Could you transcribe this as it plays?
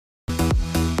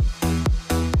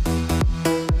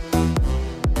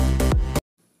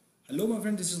Hello my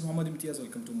friend, this is Mohammed Imtiaz.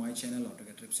 Welcome to my channel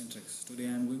AutoCAD Tips and Tricks. Today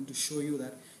I am going to show you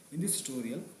that in this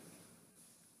tutorial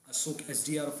a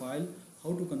SDR file,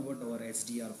 how to convert our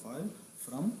SDR file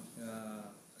from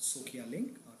a Sokkia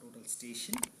link, a total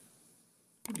station,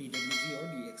 to Dwg or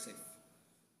Dxf.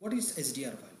 What is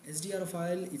SDR file? SDR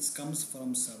file comes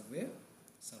from surveyor.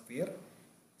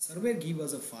 Surveyor gives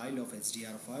us a file of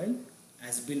SDR file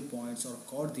as build points or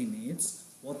coordinates.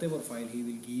 Whatever file he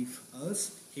will give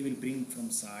us, he will bring from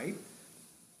side.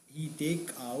 He take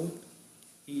out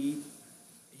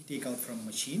from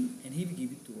machine and he will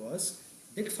give it to us.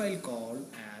 That file called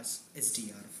as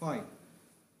SDR file.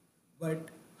 But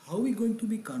how we going to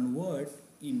be convert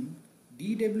in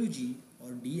Dwg or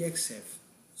Dxf?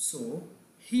 So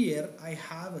here I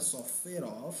have a software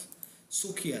of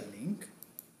Sokkia link.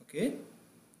 Okay,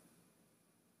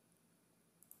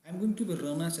 I'm going to be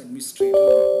run as administrator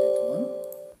that one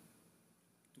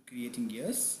to creating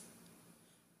yes.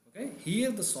 Okay,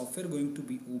 here the software going to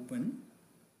be open.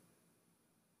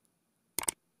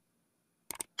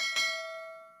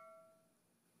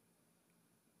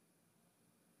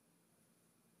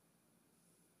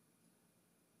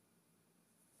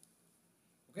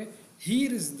 Okay,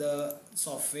 here is the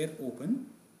software open.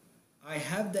 I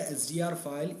have the SDR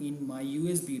file in my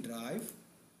USB drive.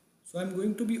 So I'm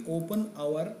going to be open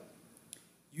our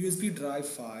USB drive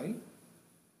file.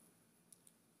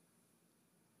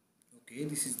 Okay,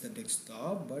 this is the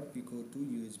desktop, but we go to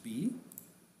USB.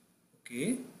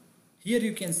 Okay, here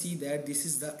you can see that this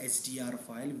is the SDR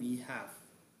file we have.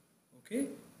 Okay,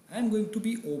 I'm going to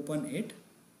be open it.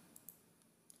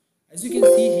 As you can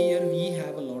see here, we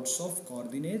have a lots of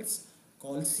coordinates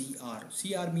called CR.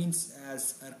 CR means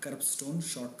as a curbstone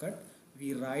shortcut.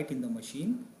 We write in the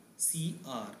machine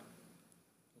CR.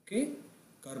 Okay,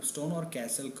 curbstone or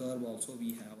castle curve also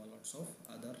we have a lots of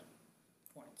other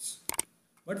points.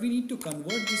 But we need to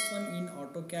convert this one in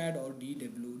AutoCAD or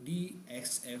Dwg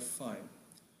Dxf file.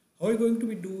 How are we going to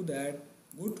be do that?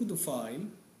 Go to the file,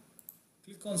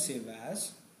 click on save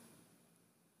as,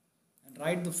 and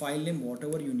write the file name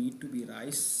whatever you need to be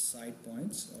write, side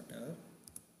points, whatever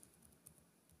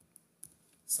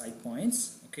side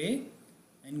points. Okay,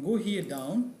 and go here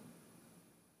down.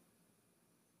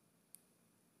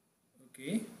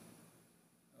 Okay,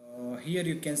 here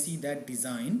you can see that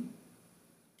design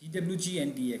Dwg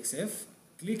and Dxf.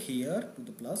 Click here to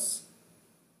the plus.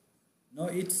 Now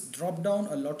it's drop down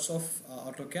a lots of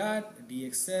AutoCAD,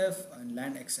 Dxf and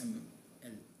Land XML.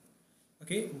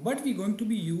 Okay, but we're going to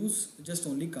be use just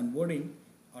only converting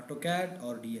AutoCAD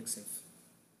or Dxf.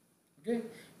 Okay,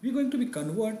 we're going to be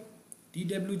convert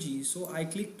Dwg. So I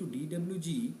click to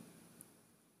Dwg.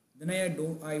 Then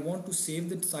I want to save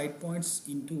the side points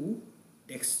into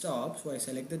desktop. So I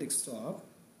select the desktop.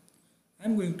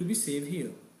 I'm going to be save here.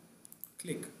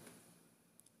 Click.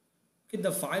 Okay,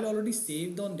 the file already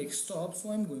saved on desktop, so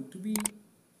I'm going to be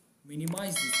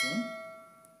minimize this one.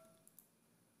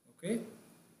 Okay,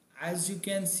 as you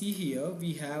can see here,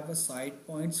 we have a side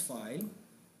points file,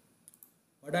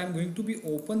 but I'm going to be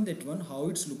open that one. How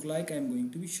it's look like, I'm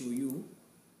going to be show you.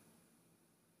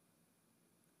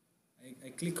 I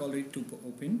click already to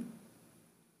open.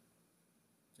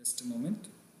 Just a moment.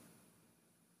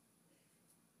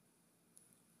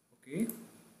 Okay.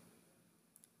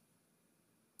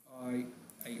 I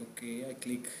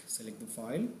click select the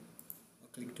file. I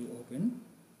click to open.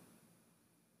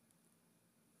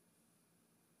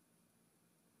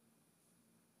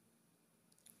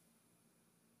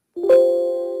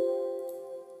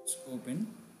 It's open.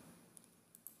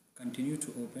 Continue to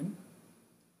open.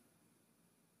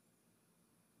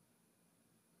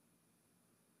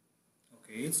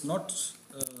 Okay, it's not.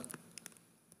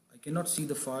 I cannot see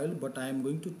the file, but I am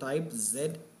going to type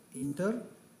Z enter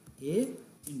A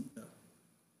enter.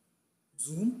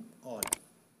 Zoom all. Okay,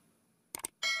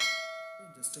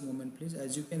 just a moment please.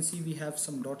 As you can see, we have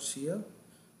some dots here.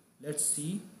 Let's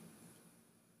see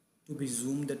to be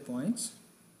zoomed at points.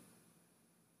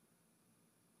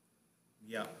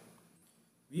 Yeah,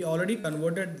 we already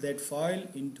converted that file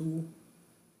into,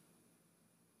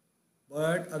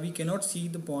 but we cannot see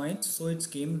the points, so it's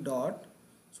came dot.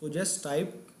 So just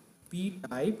type P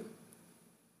type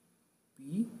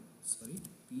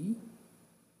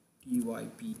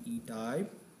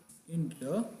type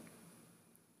enter,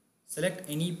 select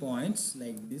any points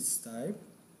like this type.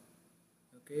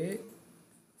 Okay,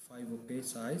 5. Okay,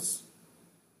 size.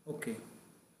 Okay,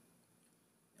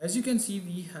 as you can see,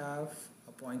 we have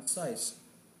a point size.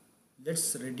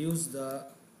 Let's reduce the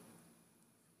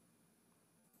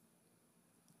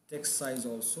text size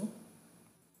also.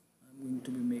 I'm going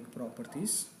to be make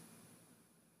properties.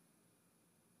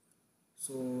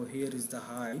 So here is the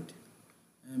height.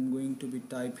 I'm going to be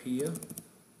type here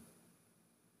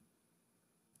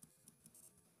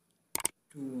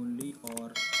 2 only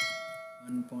or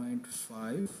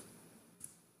 1.5.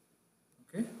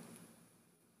 okay,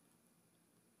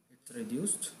 it's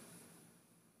reduced.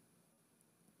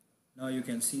 Now you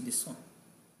can see this one.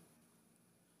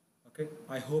 Okay,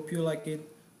 I hope you like it.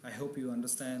 I hope you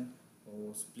understand.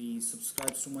 Oh, please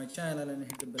subscribe to my channel and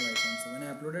hit the bell icon, so when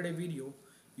I uploaded a video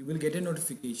you will get a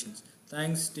notifications.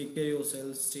 Thanks, take care of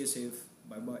yourselves, stay safe,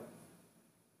 bye bye.